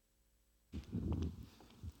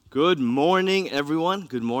Good morning, everyone.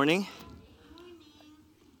 Good morning.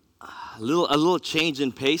 A little change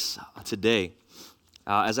in pace today,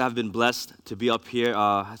 as I've been blessed to be up here.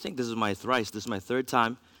 I think this is my third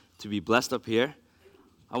time to be blessed up here.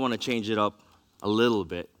 I want to change it up a little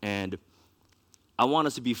bit, and I want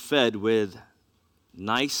us to be fed with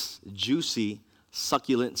nice, juicy,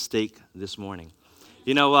 succulent steak this morning.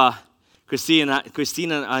 You know, Christina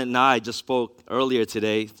and I just spoke earlier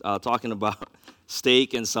today, talking about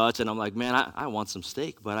steak and such, and I'm like, man, I want some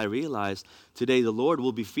steak, but I realized today the Lord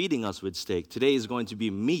will be feeding us with steak. Today is going to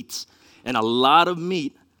be meats, and a lot of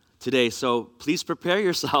meat today, so please prepare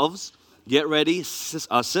yourselves, get ready,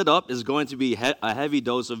 sit up. Is going to be a heavy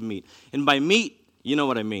dose of meat, and by meat, you know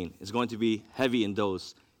what I mean. It's going to be heavy in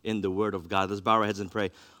dose in the Word of God. Let's bow our heads and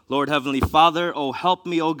pray. Lord, Heavenly Father, oh, help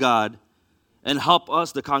me, oh God, and help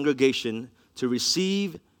us, the congregation, to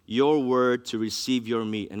receive your word, to receive your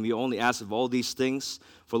meat. And we only ask of all these things.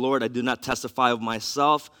 For Lord, I do not testify of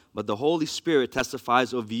myself, but the Holy Spirit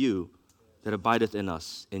testifies of you that abideth in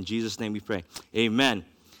us. In Jesus' name we pray. Amen.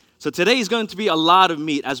 So today is going to be a lot of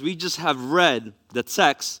meat, as we just have read the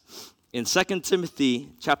text in 2 Timothy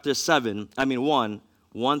chapter 1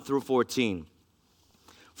 through 14.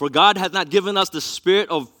 For God hath not given us the spirit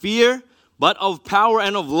of fear, but of power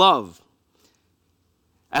and of love.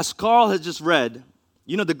 As Carl has just read,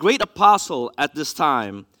 you know, the great apostle at this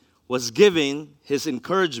time was giving his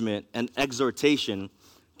encouragement and exhortation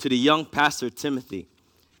to the young pastor Timothy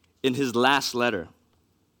in his last letter.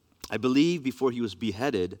 I believe before he was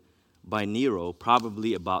beheaded by Nero,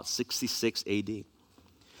 probably about 66 AD.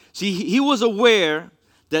 See, he was aware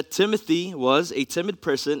that Timothy was a timid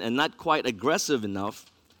person and not quite aggressive and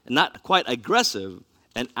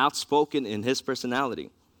outspoken in his personality.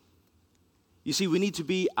 You see, we need to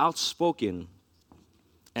be outspoken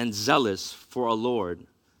and zealous for our Lord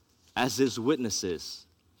as his witnesses,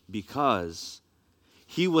 because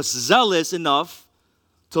he was zealous enough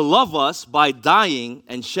to love us by dying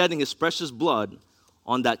and shedding his precious blood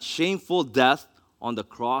on that shameful death on the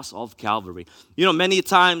cross of Calvary. You know, many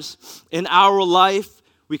times in our life,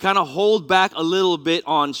 we kind of hold back a little bit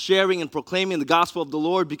on sharing and proclaiming the gospel of the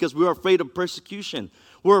Lord because we're afraid of persecution.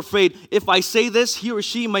 We're afraid if I say this, he or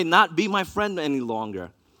she might not be my friend any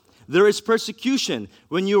longer. There is persecution.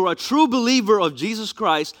 When you're a true believer of Jesus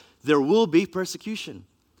Christ, there will be persecution.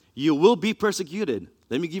 You will be persecuted.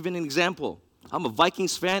 Let me give you an example. I'm a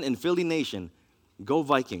Vikings fan in Philly Nation. Go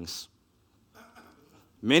Vikings.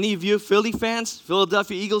 Many of you Philly fans,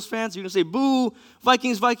 Philadelphia Eagles fans, you're going to say, boo,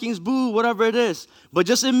 Vikings, Vikings, boo, whatever it is. But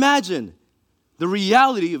just imagine the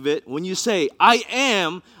reality of it when you say, I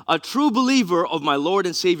am a true believer of my Lord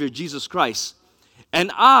and Savior, Jesus Christ. And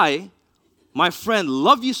I, my friend,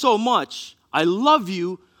 love you so much. I love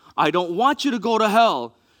you. I don't want you to go to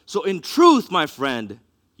hell. So in truth, my friend,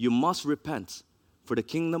 you must repent, for the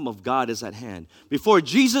kingdom of God is at hand. Before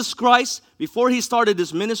Jesus Christ, before he started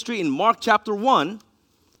his ministry in Mark chapter 1,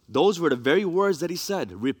 those were the very words that he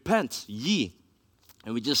said, repent ye.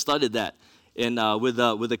 And we just studied that with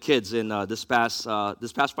the kids in this past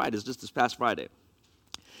Friday.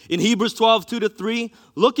 In Hebrews 12, 2-3,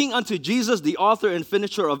 looking unto Jesus, the author and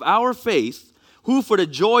finisher of our faith, who for the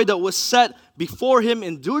joy that was set before him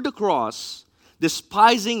endured the cross,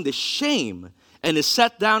 despising the shame, and is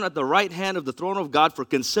set down at the right hand of the throne of God. For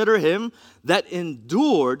consider him that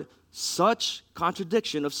endured such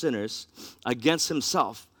contradiction of sinners against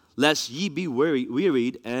himself, lest ye be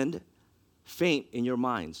wearied and faint in your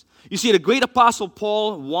minds. You see, the great apostle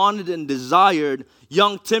Paul wanted and desired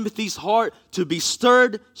young Timothy's heart to be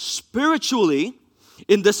stirred spiritually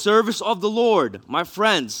in the service of the Lord. My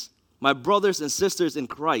friends, my brothers and sisters in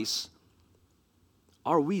Christ,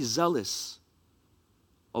 are we zealous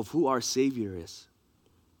of who our Savior is?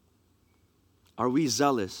 Are we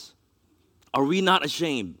zealous? Are we not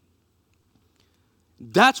ashamed?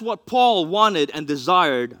 That's what Paul wanted and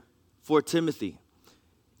desired for Timothy.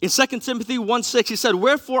 In 2 Timothy 1:6, he said,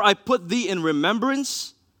 wherefore I put thee in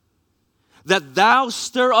remembrance, that thou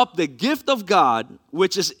stir up the gift of God,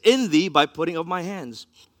 which is in thee by putting of my hands.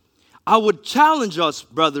 I would challenge us,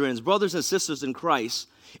 brothers and sisters in Christ,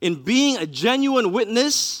 in being a genuine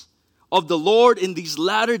witness of the Lord in these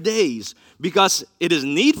latter days, because it is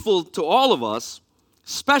needful to all of us,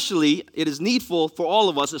 especially in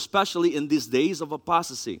these days of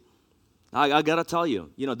apostasy. I got to tell you,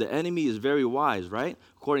 the enemy is very wise, right?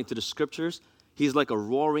 According to the scriptures, he's like a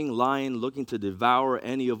roaring lion looking to devour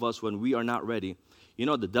any of us when we are not ready.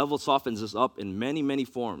 The devil softens us up in many, many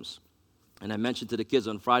forms. And I mentioned to the kids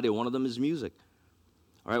on Friday, one of them is music.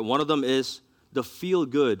 All right, one of them is the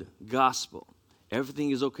feel-good gospel.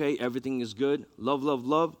 Everything is okay, everything is good. Love, love,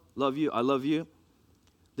 love, love you, I love you.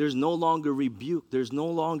 there's no longer rebuke. There's no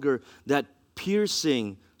longer that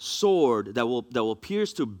piercing sword that will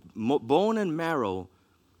pierce to bone and marrow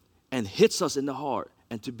and hits us in the heart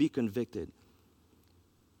and to be convicted.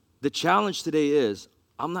 The challenge today is,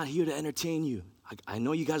 I'm not here to entertain you. I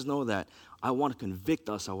know you guys know that. I want to convict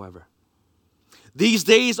us, however. These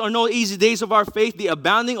days are no easy days of our faith. The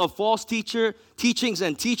abounding of false teachings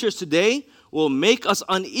and teachers today will make us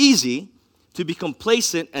uneasy to be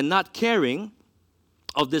complacent and not caring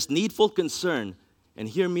of this needful concern. And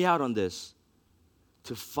hear me out on this.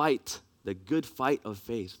 To fight the good fight of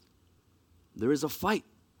faith. There is a fight.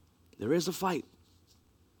 There is a fight.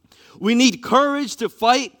 We need courage to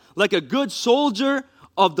fight like a good soldier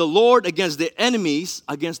of the Lord against the enemies,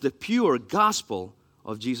 against the pure gospel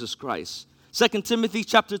of Jesus Christ. 2 Timothy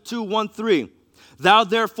chapter 2, 1-3. Thou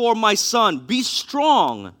therefore, my son, be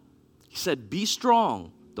strong. He said, be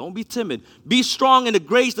strong. Don't be timid. Be strong in the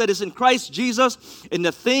grace that is in Christ Jesus, in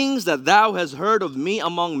the things that thou hast heard of me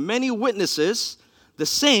among many witnesses. The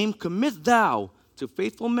same commit thou to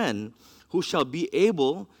faithful men who shall be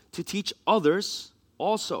able to teach others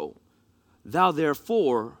also. Thou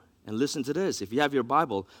therefore, and listen to this, if you have your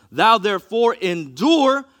Bible, thou therefore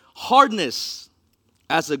endure hardness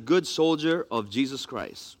as a good soldier of Jesus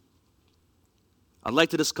Christ. I'd like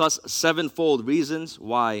to discuss 7-fold reasons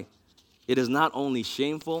why it is not only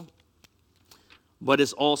shameful, but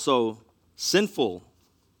it's also sinful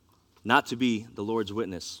not to be the Lord's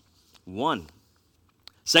witness. 1,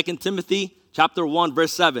 2 Timothy chapter 1,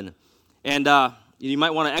 verse 7. And you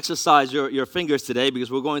might want to exercise your fingers today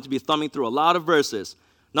because we're going to be thumbing through a lot of verses.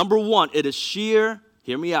 Number 1, it is sheer,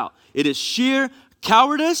 hear me out, it is sheer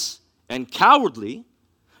cowardice and cowardly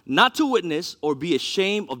not to witness or be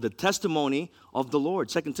ashamed of the testimony of the Lord.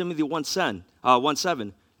 2 Timothy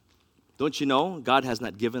 1:7. Don't you know God has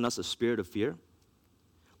not given us a spirit of fear,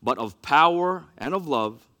 but of power and of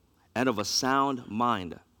love and of a sound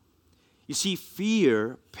mind. You see,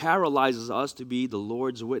 fear paralyzes us to be the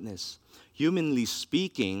Lord's witness. Humanly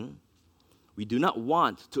speaking, we do not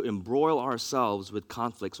want to embroil ourselves with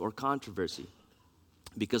conflicts or controversy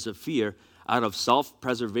because of fear, out of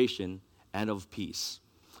self-preservation and of peace.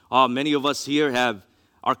 Many of us here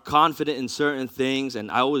are confident in certain things,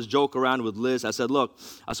 and I always joke around with Liz. I said, look,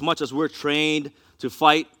 as much as we're trained to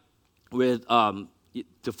fight in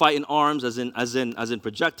arms, as in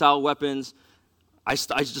projectile weapons, I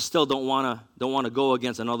just still don't want to go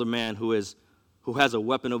against another man who has a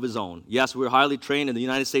weapon of his own. Yes, we're highly trained in the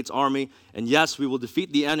United States Army, and yes, we will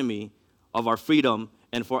defeat the enemy of our freedom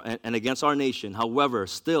and against our nation. However,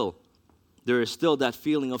 there is still that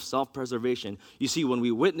feeling of self-preservation. You see, when we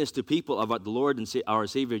witness to people about the Lord and our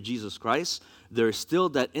Savior Jesus Christ, there is still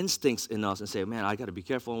that instincts in us and say, man, I got to be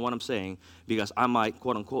careful in what I'm saying because I might,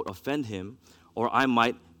 quote unquote, offend him, or I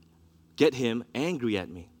might get him angry at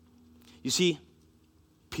me. You see,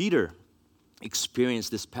 Peter experienced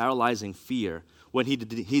this paralyzing fear when he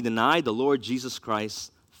denied the Lord Jesus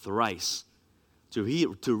Christ thrice. To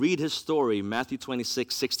read his story, Matthew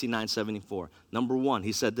 26, 69, 74. Number 1,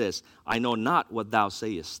 he said this, I know not what thou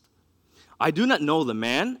sayest. I do not know the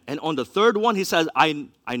man. And on the third one, he says, I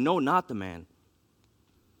know not the man.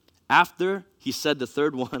 After he said the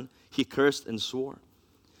third one, he cursed and swore.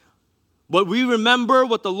 But we remember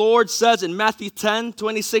what the Lord says in Matthew 10,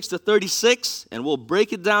 26 to 36, and we'll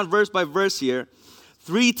break it down verse by verse here.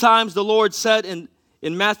 3 times the Lord said in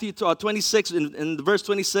Matthew 26, in verse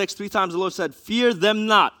 26, 3 times the Lord said, fear them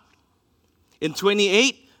not. In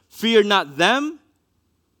 28, fear not them.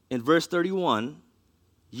 In verse 31,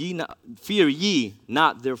 fear ye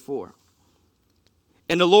not therefore.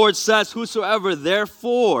 And the Lord says, whosoever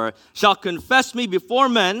therefore shall confess me before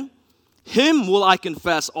men, him will I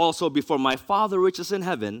confess also before my Father which is in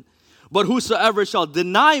heaven. But whosoever shall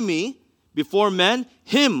deny me before men,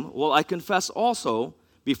 him will I confess also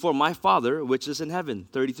before my Father which is in heaven.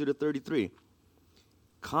 32 to 33.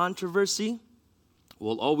 Controversy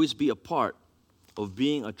will always be a part of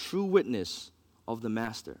being a true witness of the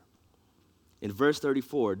Master. In verse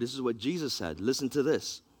 34, this is what Jesus said. Listen to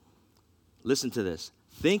this. Listen to this.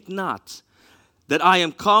 Think not that I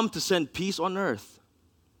am come to send peace on earth.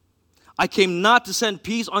 I came not to send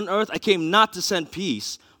peace on earth. I came not to send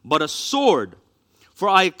peace, but a sword. For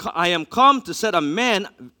I am come to set a man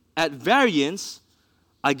at variance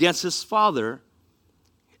against his father,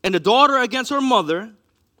 and the daughter against her mother,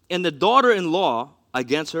 and the daughter-in-law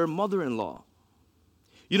against her mother-in-law.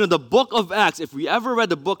 You know, the book of Acts, if we ever read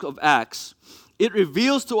the book of Acts, it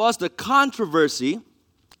reveals to us the controversy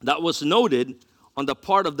that was noted on the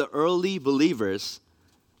part of the early believers'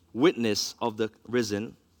 witness of the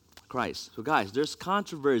risen Christ. So guys, there's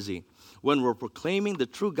controversy when we're proclaiming the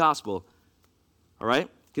true gospel, all right?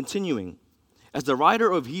 Continuing, as the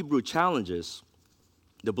writer of Hebrew challenges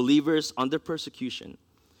the believers under persecution,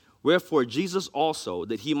 wherefore Jesus also,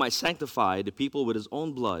 that he might sanctify the people with his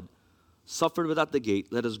own blood, suffered without the gate.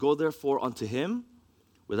 Let us go therefore unto him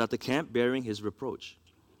without the camp, bearing his reproach.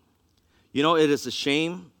 You know, it is a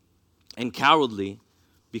shame and cowardly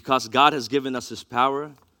because God has given us his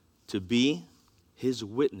power to be his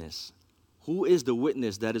witness. Who is the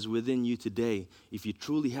witness that is within you today if you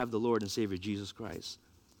truly have the Lord and Savior Jesus Christ?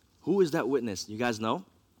 Who is that witness? You guys know?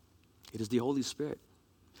 It is the Holy Spirit.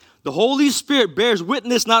 The Holy Spirit bears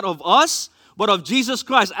witness not of us, but of Jesus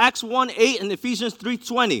Christ. Acts 1:8 and Ephesians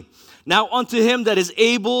 3:20. Now unto him that is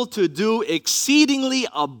able to do exceedingly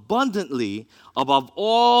abundantly above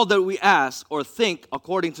all that we ask or think,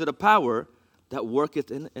 according to the power that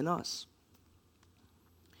worketh in us.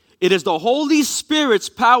 It is the Holy Spirit's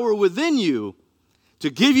power within you to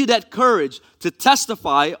give you that courage to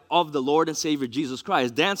testify of the Lord and Savior Jesus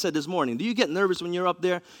Christ. Dan said this morning, do you get nervous when you're up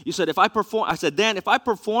there? You said, if I perform, I said, Dan, if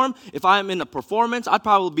I'm in a performance, I'd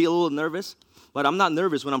probably be a little nervous. But I'm not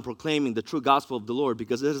nervous when I'm proclaiming the true gospel of the Lord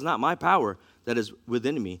because it is not my power that is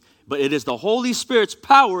within me, but it is the Holy Spirit's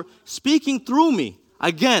power speaking through me.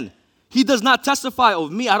 Again, he does not testify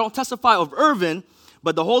of me. I don't testify of Irvin,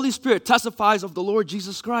 but the Holy Spirit testifies of the Lord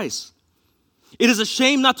Jesus Christ. It is a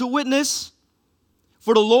shame not to witness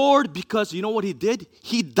for the Lord because you know what he did?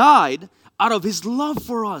 He died out of his love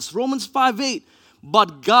for us. Romans 5:8.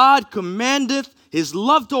 But God commandeth his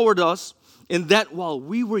love toward us in that while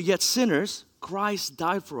we were yet sinners, Christ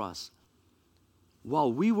died for us.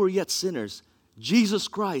 While we were yet sinners, Jesus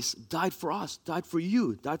Christ died for us, died for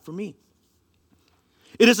you, died for me.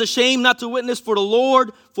 It is a shame not to witness for the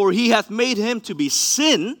Lord, for he hath made him to be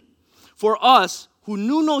sin for us who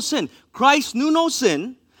knew no sin. Christ knew no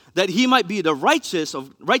sin, that he might be the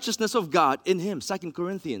righteousness of God in him. 2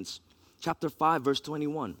 Corinthians chapter 5, verse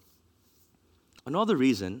 21. Another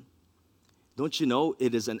reason, don't you know,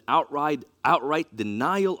 it is an outright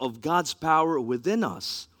denial of God's power within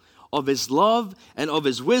us, of his love and of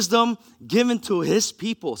his wisdom given to his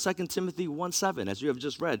people. 2 Timothy 1:7, as you have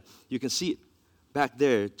just read. You can see it back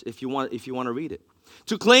there if you want to read it.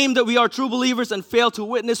 To claim that we are true believers and fail to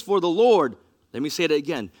witness for the Lord. Let me say that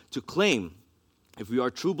again. To claim, if we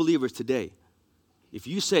are true believers today, if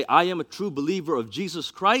you say, I am a true believer of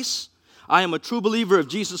Jesus Christ, I am a true believer of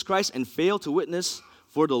Jesus Christ and fail to witness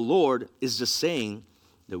for the Lord, is just saying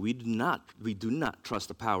that we do not trust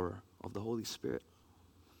the power of the Holy Spirit.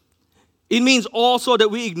 It means also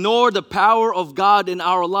that we ignore the power of God in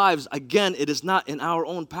our lives. Again, it is not in our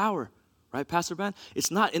own power. Right, Pastor Ben?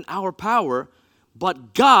 It's not in our power,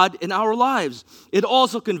 but God in our lives. It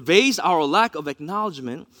also conveys our lack of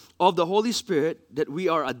acknowledgement of the Holy Spirit that we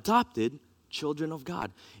are adopted children of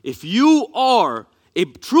God. If you are a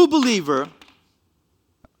true believer,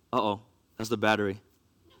 that's the battery.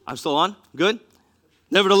 I'm still on? Good?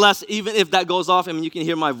 Nevertheless, even if that goes off, you can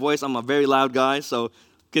hear my voice. I'm a very loud guy, so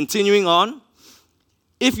continuing on.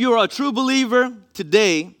 If you're a true believer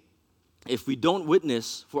today, if we don't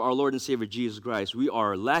witness for our Lord and Savior Jesus Christ, we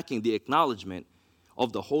are lacking the acknowledgement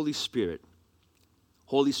of the Holy Spirit,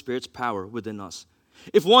 Holy Spirit's power within us.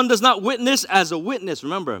 If one does not witness as a witness,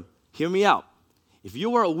 remember, hear me out. If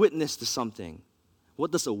you are a witness to something,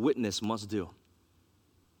 what does a witness must do?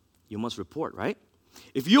 You must report, right?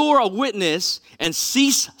 If you are a witness and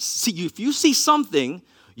if you see something,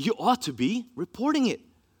 you ought to be reporting it.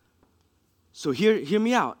 So hear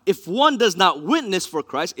me out. If one does not witness for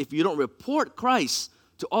Christ, if you don't report Christ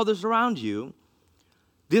to others around you,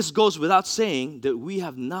 this goes without saying that we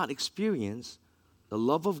have not experienced the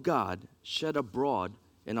love of God shed abroad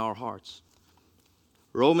in our hearts.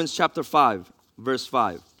 Romans chapter 5, verse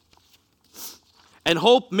 5. And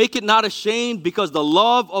hope make it not ashamed, because the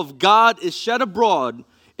love of God is shed abroad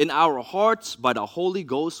in our hearts by the Holy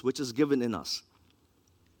Ghost, which is given in us.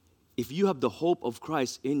 If you have the hope of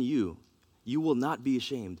Christ in you, you will not be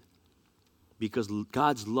ashamed, because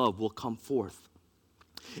God's love will come forth.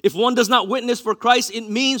 If one does not witness for Christ, it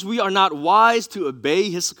means we are not wise to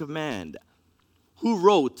obey his command. Who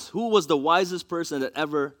was the wisest person that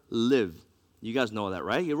ever lived? You guys know that,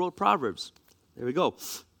 right? He wrote Proverbs. There we go.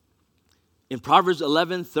 In Proverbs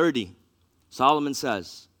 11:30, Solomon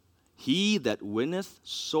says, he that winneth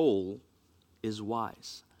soul is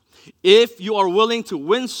wise. If you are willing to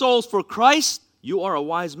win souls for Christ, you are a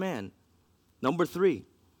wise man. Number 3,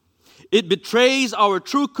 it betrays our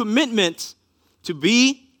true commitment to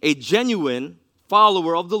be a genuine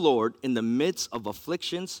follower of the Lord in the midst of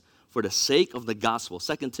afflictions for the sake of the gospel.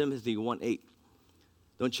 2 Timothy 1:8.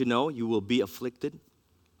 Don't you know you will be afflicted?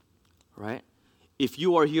 Right? If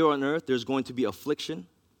you are here on earth, there's going to be affliction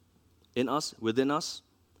in us, within us.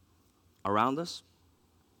 around us?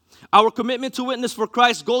 Our commitment to witness for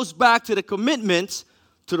Christ goes back to the commitment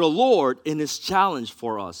to the Lord in His challenge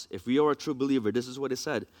for us. If we are a true believer, this is what it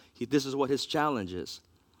said. This is what His challenge is.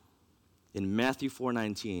 In Matthew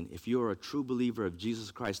 4:19, if you are a true believer of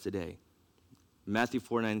Jesus Christ today, Matthew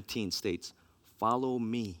 4:19 states, "Follow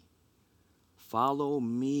me. Follow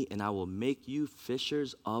me, and I will make you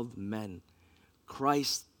fishers of men."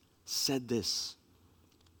 Christ said this.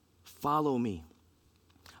 Follow me.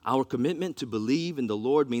 Our commitment to believe in the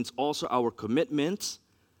Lord means also our commitment,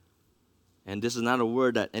 and this is not a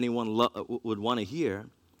word that anyone would want to hear,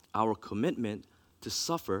 our commitment to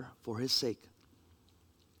suffer for His sake.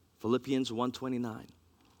 Philippians 1:29.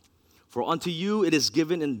 For unto you it is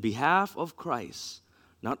given in behalf of Christ,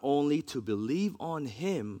 not only to believe on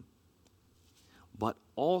Him, but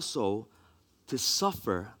also to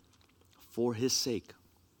suffer for His sake.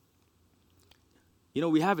 You know,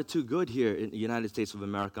 we have it too good here in the United States of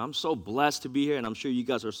America. I'm so blessed to be here, and I'm sure you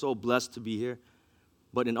guys are so blessed to be here.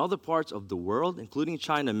 But in other parts of the world, including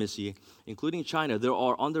China, Missy, including China, there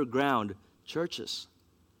are underground churches,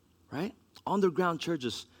 right? Underground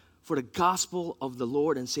churches for the gospel of the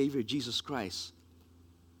Lord and Savior Jesus Christ.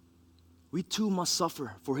 We too must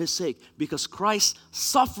suffer for His sake because Christ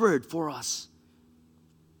suffered for us.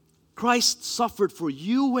 Christ suffered for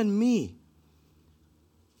you and me.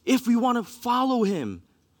 If we want to follow Him,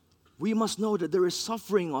 we must know that there is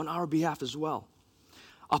suffering on our behalf as well.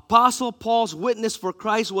 Apostle Paul's witness for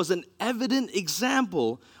Christ was an evident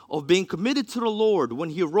example of being committed to the Lord when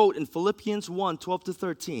he wrote in Philippians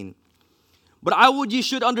 1:12-13. But I would ye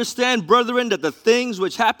should understand, brethren, that the things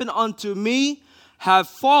which happen unto me have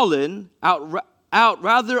fallen out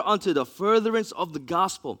rather unto the furtherance of the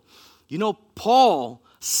gospel. You know, Paul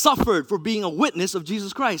suffered for being a witness of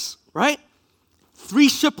Jesus Christ, right? 3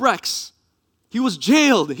 shipwrecks. He was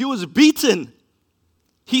jailed. He was beaten.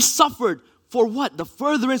 He suffered for what? The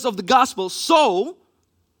furtherance of the gospel. So,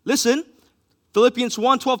 listen, Philippians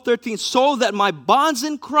 1:12-13, so that my bonds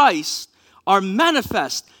in Christ are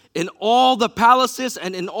manifest in all the palaces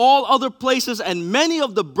and in all other places, and many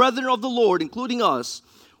of the brethren of the Lord, including us,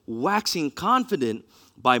 waxing confident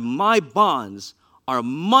by my bonds, are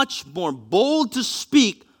much more bold to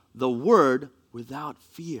speak the word without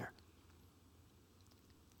fear.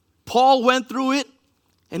 Paul went through it,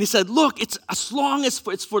 and he said, look, it's as long as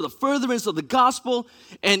it's for the furtherance of the gospel,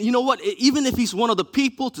 and you know what, even if he's one of the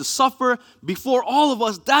people to suffer before all of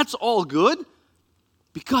us, that's all good,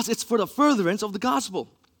 because it's for the furtherance of the gospel.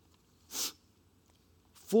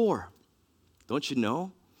 4, don't you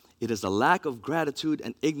know? It is the lack of gratitude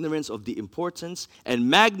and ignorance of the importance and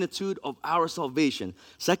magnitude of our salvation.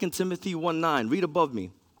 2 Timothy 1:9, read above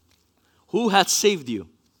me. Who hath saved you?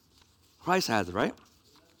 Christ hath, right?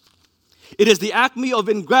 It is the acme of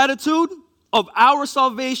ingratitude of our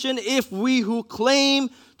salvation if we who claim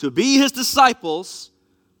to be His disciples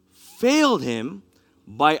failed Him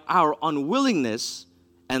by our unwillingness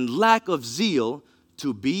and lack of zeal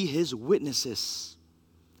to be His witnesses.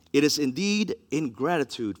 It is indeed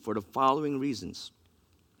ingratitude for the following reasons.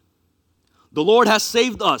 The Lord has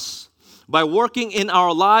saved us by working in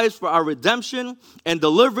our lives for our redemption and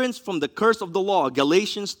deliverance from the curse of the law.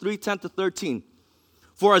 Galatians 3:10-13.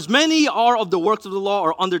 For as many are of the works of the law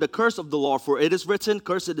are under the curse of the law, for it is written,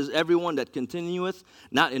 cursed is everyone that continueth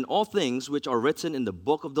not in all things which are written in the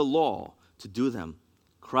book of the law to do them.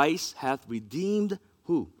 Christ hath redeemed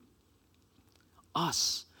who?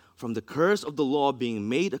 Us from the curse of the law, being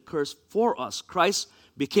made a curse for us. Christ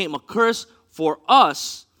became a curse for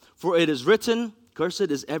us, for it is written,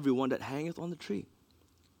 cursed is everyone that hangeth on the tree.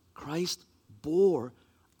 Christ bore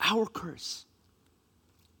our curse.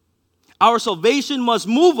 Our salvation must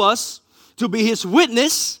move us to be His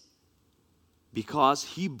witness because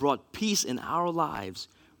He brought peace in our lives,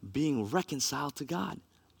 being reconciled to God.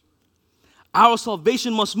 Our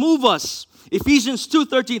salvation must move us. Ephesians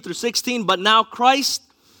 2:13-16, but now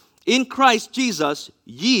in Christ Jesus,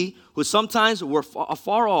 ye who sometimes were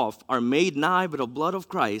afar off are made nigh by the blood of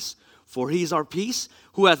Christ, for He is our peace,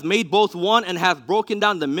 who hath made both one and hath broken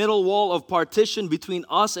down the middle wall of partition between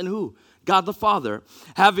us and who? God the Father,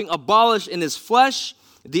 having abolished in His flesh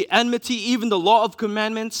the enmity, even the law of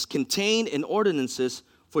commandments contained in ordinances,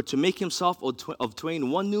 for to make Himself of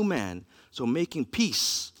twain one new man, so making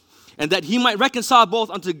peace, and that He might reconcile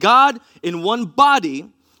both unto God in one body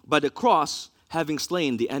by the cross, having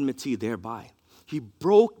slain the enmity thereby. He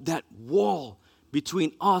broke that wall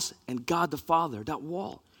between us and God the Father, that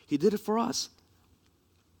wall. He did it for us.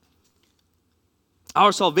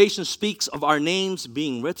 Our salvation speaks of our names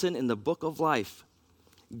being written in the book of life.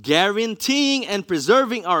 guaranteeing and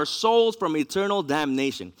preserving our souls from eternal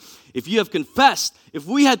damnation. If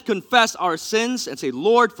we had confessed our sins and say,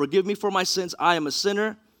 Lord, forgive me for my sins, I am a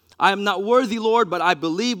sinner. I am not worthy, Lord, but I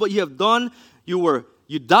believe what you have done.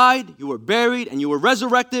 You died, you were buried, and you were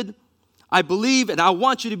resurrected. I believe and I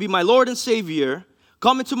want you to be my Lord and Savior.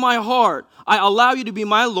 Come into my heart. I allow you to be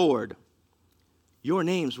my Lord. Your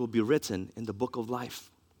names will be written in the book of life.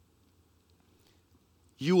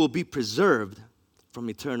 You will be preserved from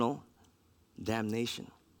eternal damnation.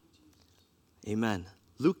 Amen.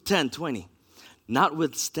 Luke 10:20.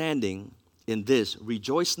 Notwithstanding in this,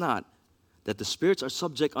 rejoice not that the spirits are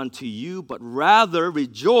subject unto you, but rather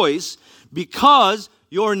rejoice because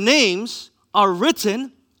your names are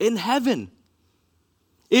written in heaven.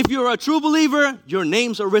 If you're a true believer, your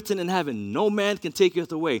names are written in heaven. No man can take you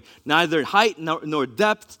away. Neither height nor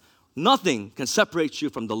depth, nothing can separate you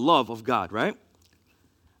from the love of God, right?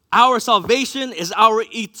 Our salvation is our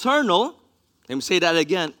eternal, let me say that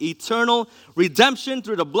again, eternal redemption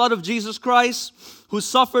through the blood of Jesus Christ, who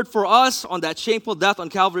suffered for us on that shameful death on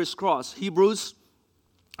Calvary's cross. Hebrews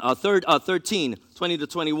 13, 20 to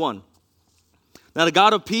 21. Now the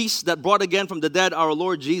God of peace that brought again from the dead our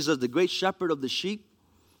Lord Jesus, the great shepherd of the sheep,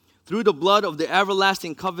 through the blood of the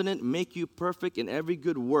everlasting covenant, make you perfect in every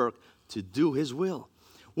good work to do his will,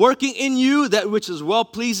 working in you that which is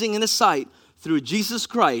well-pleasing in his sight, through Jesus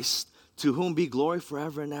Christ, to whom be glory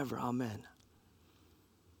forever and ever. Amen.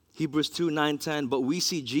 Hebrews 2, 9, 10. But we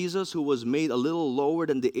see Jesus, who was made a little lower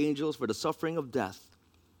than the angels for the suffering of death,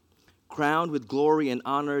 crowned with glory and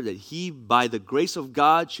honor, that he, by the grace of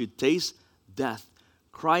God, should taste death.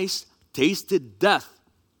 Christ tasted death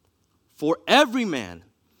for every man.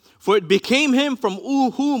 For it became him from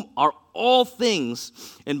whom are all things,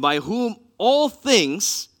 and by whom all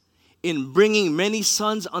things, in bringing many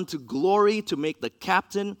sons unto glory, to make the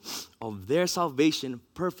captain of their salvation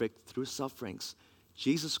perfect through sufferings.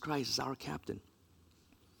 Jesus Christ is our captain.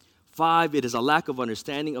 5, it is a lack of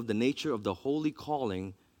understanding of the nature of the holy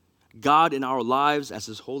calling God in our lives as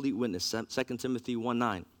his holy witness. 2 Timothy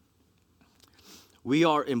 1:9. We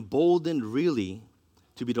are emboldened really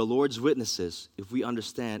to be the Lord's witnesses if we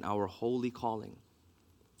understand our holy calling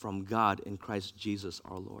from God in Christ Jesus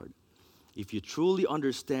our Lord. If you truly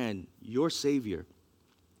understand your Savior,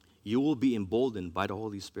 you will be emboldened by the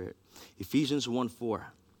Holy Spirit. Ephesians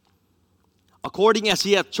 1:4. According as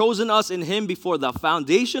he hath chosen us in him before the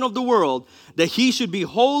foundation of the world, that he should be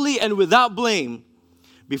holy and without blame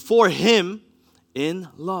before him in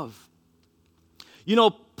love. You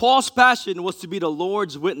know, Paul's passion was to be the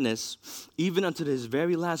Lord's witness even unto his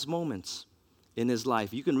very last moments in his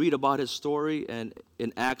life. You can read about his story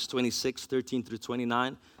in Acts 26, 13 through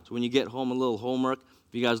 29. So when you get home, a little homework,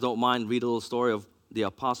 if you guys don't mind, read a little story of the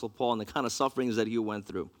Apostle Paul and the kind of sufferings that he went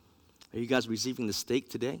through. Are you guys receiving the steak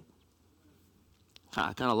today?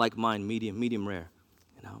 I kind of like mine medium rare,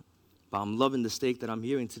 you know. But I'm loving the steak that I'm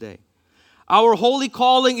hearing today. Our holy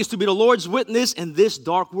calling is to be the Lord's witness in this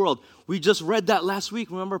dark world. We just read that last week.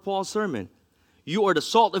 Remember Paul's sermon? You are the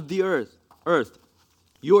salt of the earth.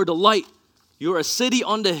 You are the light. You are a city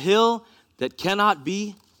on the hill that cannot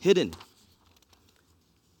be hidden.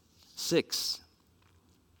 6.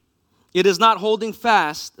 It is not holding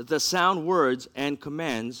fast the sound words and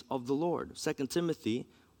commands of the Lord. 2 Timothy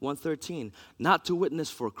 1:13. Not to witness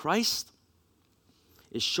for Christ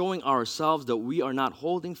is showing ourselves that we are not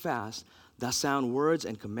holding fast the sound words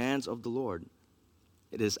and commands of the Lord.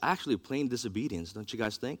 It is actually plain disobedience, don't you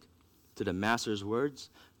guys think, to the Master's words?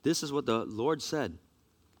 This is what the Lord said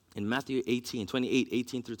in Matthew 28,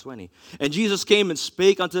 18 through 20. And Jesus came and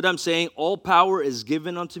spake unto them, saying, all power is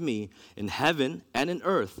given unto me in heaven and in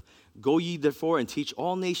earth. Go ye therefore and teach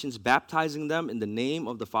all nations, baptizing them in the name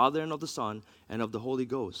of the Father and of the Son and of the Holy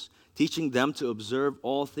Ghost, teaching them to observe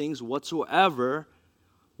all things whatsoever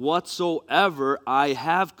I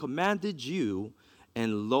have commanded you,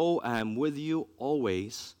 and lo, I am with you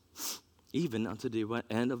always, even unto the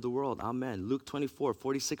end of the world. Amen. Luke 24,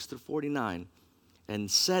 46 to 49. And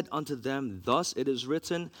said unto them, thus it is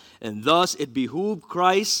written, and thus it behooved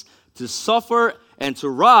Christ to suffer and to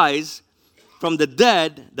rise from the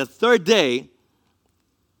dead the third day.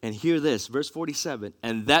 And hear this, verse 47,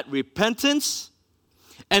 and that repentance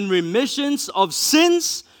and remissions of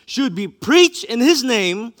sins should be preached in his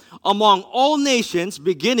name among all nations,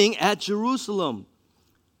 beginning at Jerusalem.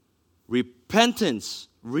 Repentance,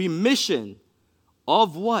 remission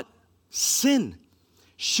of what? Sin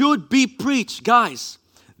should be preached. Guys,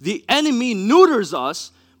 the enemy neuters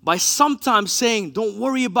us by sometimes saying, don't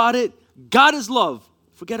worry about it. God is love.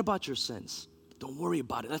 Forget about your sins. Don't worry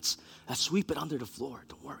about it. Let's sweep it under the floor.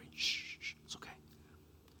 Don't worry. Shh, it's okay.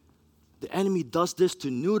 The enemy does this to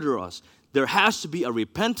neuter us. There has to be a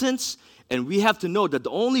repentance, and we have to know that the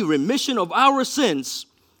only remission of our sins,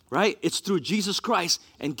 right, it's through Jesus Christ.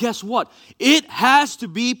 And guess what? It has to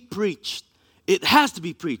be preached. It has to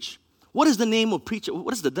be preached. What is the name of preaching?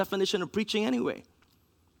 What is the definition of preaching anyway?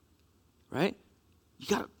 Right?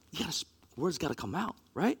 Words got to come out,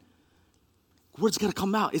 right? Words got to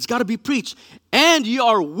come out. It's got to be preached. And you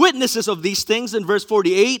are witnesses of these things in verse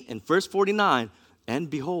 48 and verse 49. And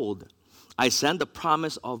behold, I send the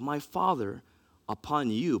promise of my Father upon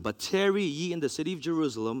you, but tarry ye in the city of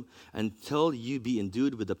Jerusalem until you be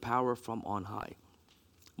endued with the power from on high.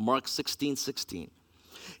 Mark 16:16.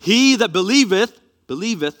 He that believeth,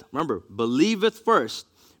 remember, believeth first,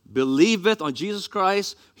 believeth on Jesus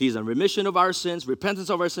Christ, he's a remission of our sins, repentance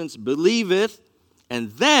of our sins, believeth,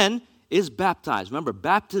 and then is baptized. Remember,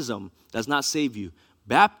 baptism does not save you.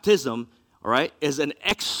 Baptism, all right, is an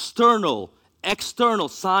external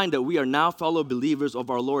sign that we are now fellow believers of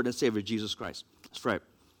our Lord and Savior Jesus Christ. That's right.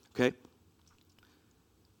 Okay?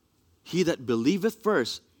 He that believeth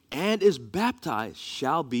first and is baptized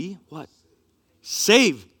shall be what?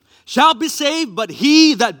 Saved. Shall be saved, but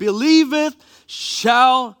he that believeth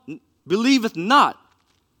not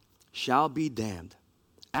shall be damned.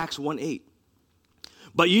 Acts 1:8.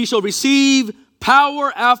 But ye shall receive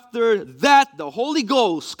power after that the Holy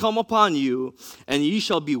Ghost come upon you, and ye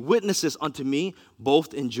shall be witnesses unto me,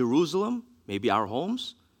 both in Jerusalem, maybe our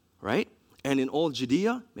homes, right? And in all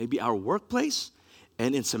Judea, maybe our workplace,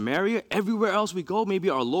 and in Samaria, everywhere else we go, maybe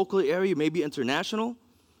our local area, maybe international,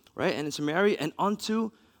 right? And in Samaria, and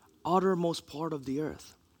unto uttermost part of the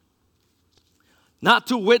earth. Not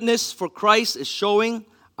to witness for Christ is showing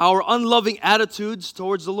our unloving attitudes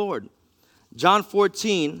towards the Lord. John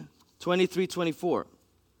 14:23-24.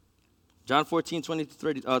 John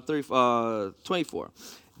 14:24.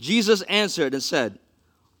 Jesus answered and said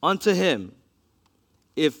unto him,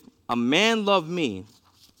 if a man love me,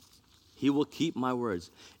 he will keep my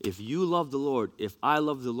words. If you love the Lord, if I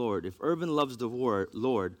love the Lord, if Irvin loves the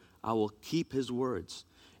Lord, I will keep his words.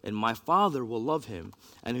 And my Father will love him,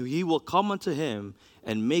 and he will come unto him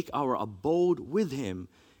and make our abode with him.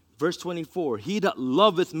 Verse 24, he that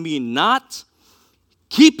loveth me not,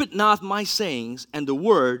 keepeth not my sayings, and the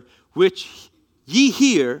word which ye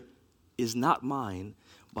hear is not mine,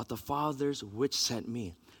 but the Father's which sent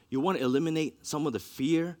me. You want to eliminate some of the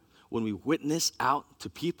fear when we witness out to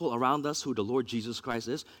people around us who the Lord Jesus Christ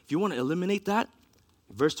is? If you want to eliminate that,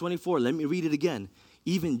 verse 24, let me read it again.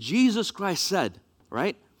 Even Jesus Christ said,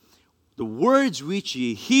 right? The words which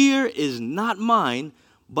ye hear is not mine,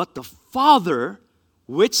 but the Father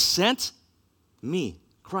which sent me,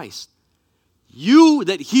 Christ. You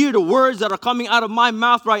that hear the words that are coming out of my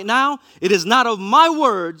mouth right now, it is not of my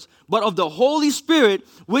words, but of the Holy Spirit,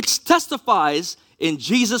 which testifies in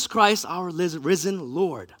Jesus Christ, our risen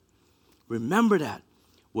Lord. Remember that.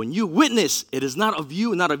 When you witness, it is not of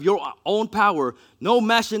you, not of your own power. No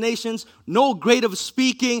machinations, no grade of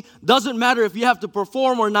speaking. Doesn't matter if you have to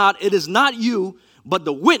perform or not. It is not you, but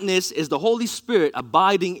the witness is the Holy Spirit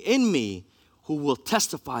abiding in me, who will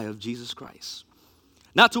testify of Jesus Christ.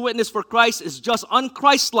 Not to witness for Christ is just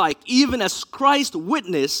unchristlike, even as Christ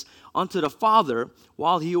witnessed unto the Father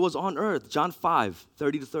while he was on earth. John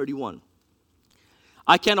 5:30-31.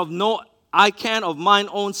 I can of mine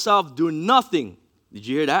own self do nothing. Did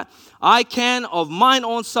you hear that? I can of mine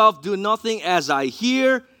own self do nothing. As I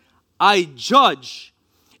hear, I judge,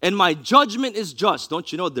 and my judgment is just. Don't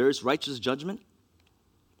you know there is righteous judgment?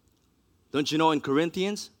 Don't you know in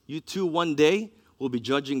Corinthians, you too one day will be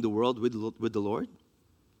judging the world with the Lord?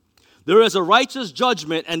 There is a righteous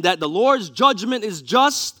judgment, and that the Lord's judgment is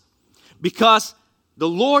just, because the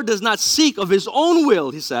Lord does not seek of his own will,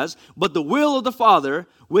 he says, but the will of the Father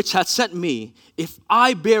which hath sent me. If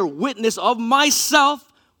I bear witness of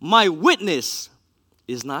myself, my witness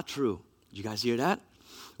is not true. Did you guys hear that?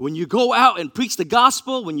 When you go out and preach the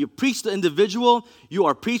gospel, when you preach the individual, you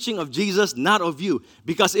are preaching of Jesus, not of you.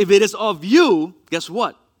 Because if it is of you, guess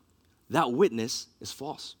what? That witness is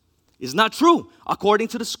false. It's not true, according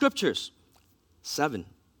to the scriptures. 7.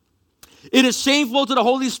 It is shameful to the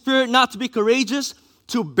Holy Spirit not to be courageous,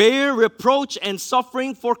 to bear reproach and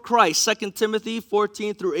suffering for Christ. 2 Timothy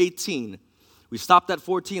 14-18. We stopped at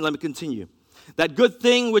 14. Let me continue. That good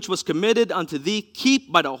thing which was committed unto thee,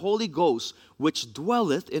 keep by the Holy Ghost, which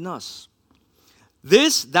dwelleth in us.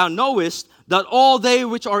 This thou knowest, that all they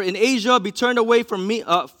which are in Asia be turned away from me,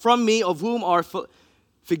 of whom are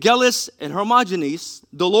Phygellus and Hermogenes.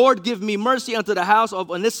 The Lord give me mercy unto the house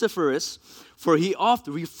of Onesiphorus, for he oft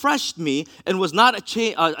refreshed me, and was not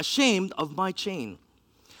ashamed of my chain.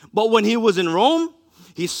 But when he was in Rome,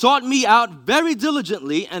 He sought me out very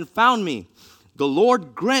diligently and found me. The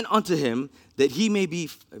Lord grant unto him that he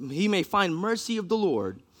may find mercy of the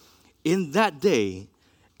Lord in that day,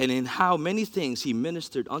 and in how many things he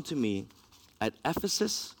ministered unto me at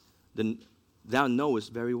Ephesus, then thou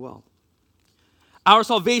knowest very well. Our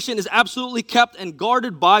salvation is absolutely kept and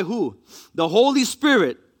guarded by who? The Holy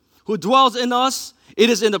Spirit who dwells in us. It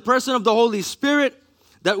is in the person of the Holy Spirit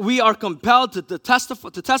that we are compelled to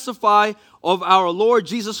testify of our Lord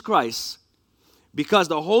Jesus Christ. Because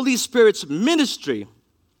the Holy Spirit's ministry,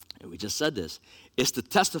 and we just said this, is to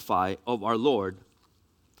testify of our Lord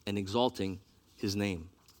and exalting his name.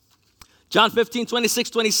 John 15, 26,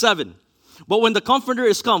 27. But when the Comforter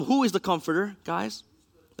is come, who is the Comforter, guys?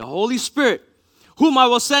 The Holy Spirit, whom I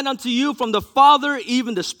will send unto you from the Father,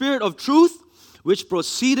 even the Spirit of truth, which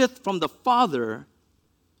proceedeth from the Father,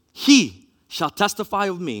 he shall testify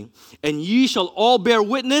of me, and ye shall all bear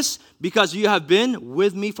witness, because you have been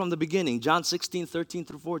with me from the beginning. John 16, 13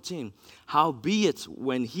 through 14. Howbeit,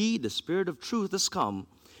 when he, the Spirit of truth, is come,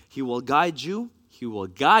 he will guide you. He will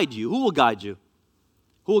guide you. Who will guide you?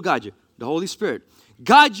 Who will guide you? The Holy Spirit.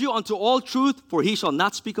 Guide you unto all truth, for he shall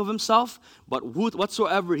not speak of himself, but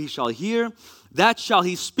whatsoever he shall hear, that shall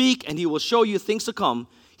he speak, and he will show you things to come.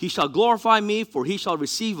 He shall glorify me, for he shall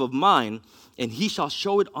receive of mine, and he shall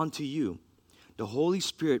show it unto you. The Holy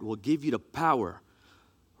Spirit will give you the power,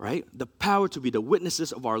 right? The power to be the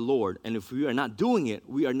witnesses of our Lord. And if we are not doing it,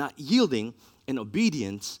 we are not yielding in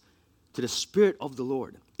obedience to the Spirit of the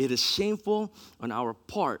Lord. It is shameful on our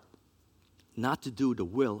part not to do the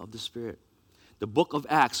will of the Spirit. The book of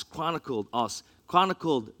Acts chronicled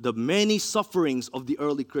the many sufferings of the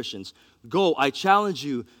early Christians. Go, I challenge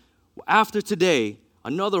you, after today,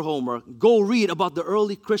 another homework, go read about the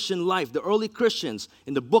early Christian life, the early Christians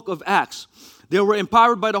in the book of Acts. They were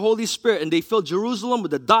empowered by the Holy Spirit, and they filled Jerusalem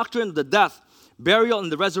with the doctrine of the death, burial,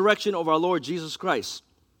 and the resurrection of our Lord Jesus Christ.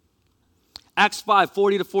 Acts 5,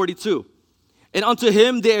 40 to 42. And unto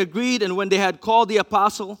him they agreed, and when they had called the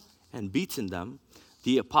apostle and beaten them,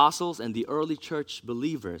 the apostles and the early church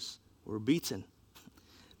believers were beaten.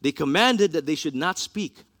 They commanded that they should not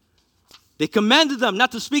speak. They commanded them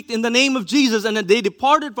not to speak in the name of Jesus, and then they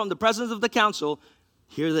departed from the presence of the council.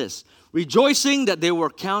 Hear this, rejoicing that they were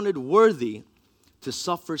counted worthy to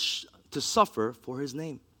suffer for his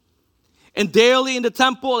name. And daily in the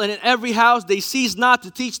temple and in every house they ceased not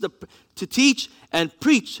to teach and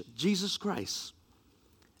preach Jesus Christ.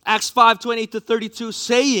 Acts 5, 28 to 32,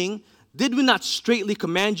 saying, did we not straitly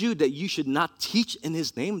command you that you should not teach in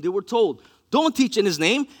his name? They were told, don't teach in his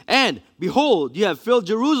name. And behold, you have filled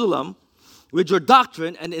Jerusalem with your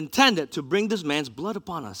doctrine and intended to bring this man's blood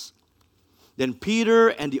upon us. Then Peter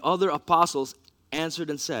and the other apostles answered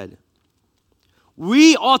and said,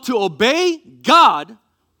 we ought to obey God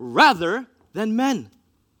rather than men.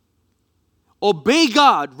 Obey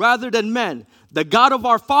God rather than men. The God of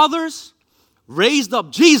our fathers raised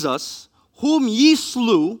up Jesus, whom ye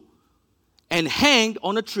slew and hanged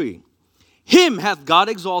on a tree. Him hath God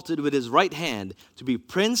exalted with his right hand to be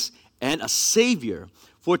prince and a savior,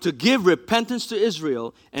 for to give repentance to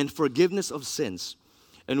Israel and forgiveness of sins.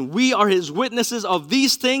 And we are his witnesses of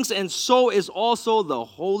these things, and so is also the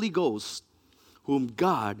Holy Ghost, whom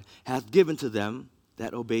God hath given to them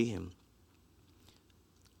that obey him.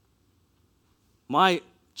 My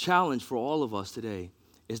challenge for all of us today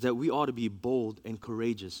is that we ought to be bold and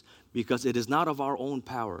courageous, because it is not of our own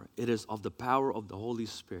power, it is of the power of the Holy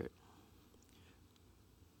Spirit.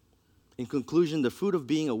 In conclusion, the fruit of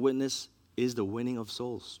being a witness is the winning of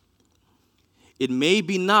souls. It may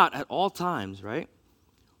be not at all times, right?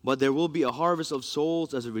 But there will be a harvest of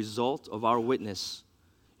souls as a result of our witness.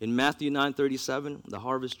 In Matthew 9:37, the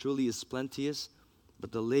harvest truly is plenteous,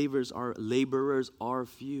 but the laborers are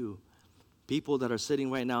few. People that are sitting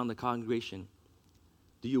right now in the congregation,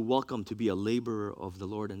 do you welcome to be a laborer of the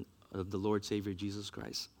Lord and of the Lord Savior Jesus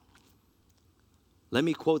Christ? Let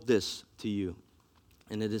me quote this to you,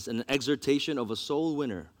 and it is an exhortation of a soul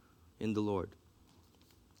winner in the Lord.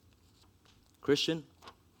 Christian,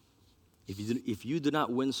 if you do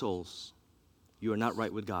not win souls, you are not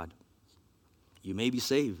right with God. You may be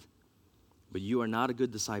saved, but you are not a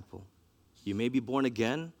good disciple. You may be born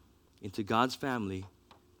again into God's family,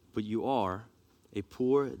 but you are a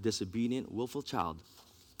poor, disobedient, willful child.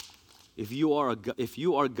 If you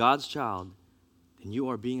are God's child, then you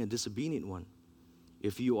are being a disobedient one.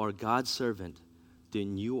 If you are God's servant,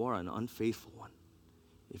 then you are an unfaithful one.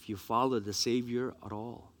 If you follow the Savior at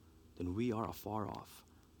all, then we are afar off.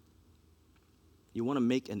 You want to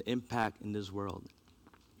make an impact in this world,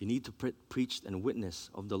 you need to preach and witness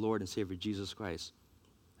of the Lord and Savior Jesus Christ.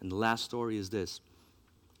 And the last story is this.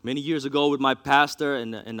 Many years ago with my pastor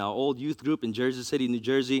and our old youth group in Jersey City, New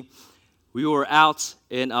Jersey, we were out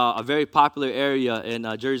in a very popular area in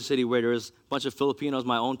Jersey City where there was a bunch of Filipinos,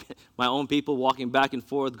 my own people, walking back and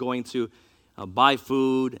forth, going to buy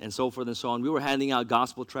food and so forth and so on. We were handing out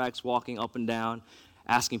gospel tracts, walking up and down,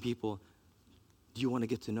 asking people, do you want to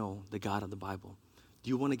get to know the God of the Bible? Do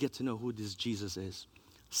you want to get to know who this Jesus is?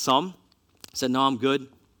 Some said, no, I'm good.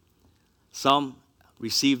 Some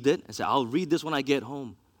received it and said, I'll read this when I get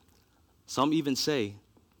home. Some even say,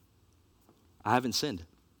 I haven't sinned.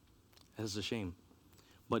 That's a shame.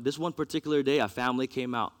 But this one particular day, a family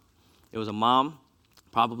came out. It was a mom,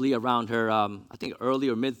 probably around her, I think early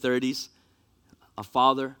or mid-30s. A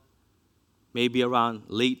father, maybe around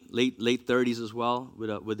late 30s as well,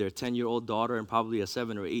 with their 10-year-old daughter and probably a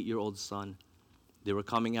 7 or 8-year-old son. They were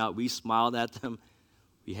coming out. We smiled at them.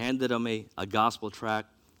 We handed them a gospel tract.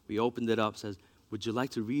 We opened it up, says, would you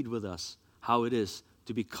like to read with us how it is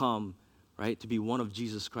to become, right, to be one of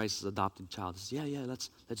Jesus Christ's adopted child? Says, yeah,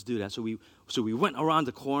 let's do that. So we went around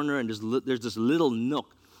the corner, and there's this little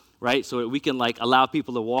nook, right, so that we can like allow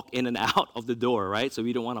people to walk in and out of the door, right? So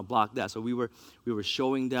we don't want to block that. So we were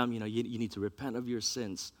showing them, you need to repent of your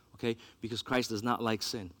sins, okay? Because Christ does not like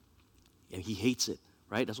sin, and He hates it,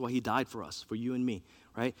 right? That's why He died for us, for you and me,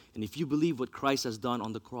 right? And if you believe what Christ has done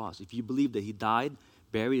on the cross, if you believe that He died,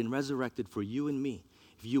 buried, and resurrected for you and me,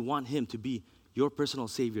 if you want Him to be your personal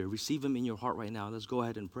Savior, receive Him in your heart right now. Let's go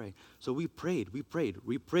ahead and pray. So we prayed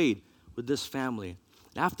with this family.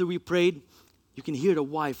 And after we prayed, you can hear the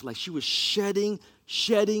wife, like she was shedding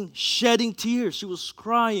tears. She was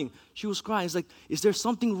crying. It's like, is there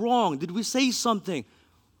something wrong? Did we say something?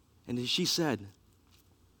 And then she said,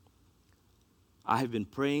 I have been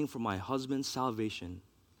praying for my husband's salvation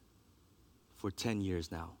for 10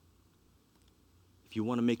 years now. If you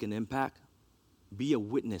want to make an impact, be a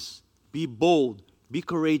witness, be bold, be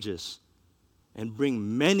courageous, and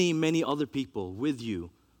bring many, many other people with you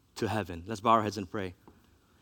to heaven. Let's bow our heads and pray.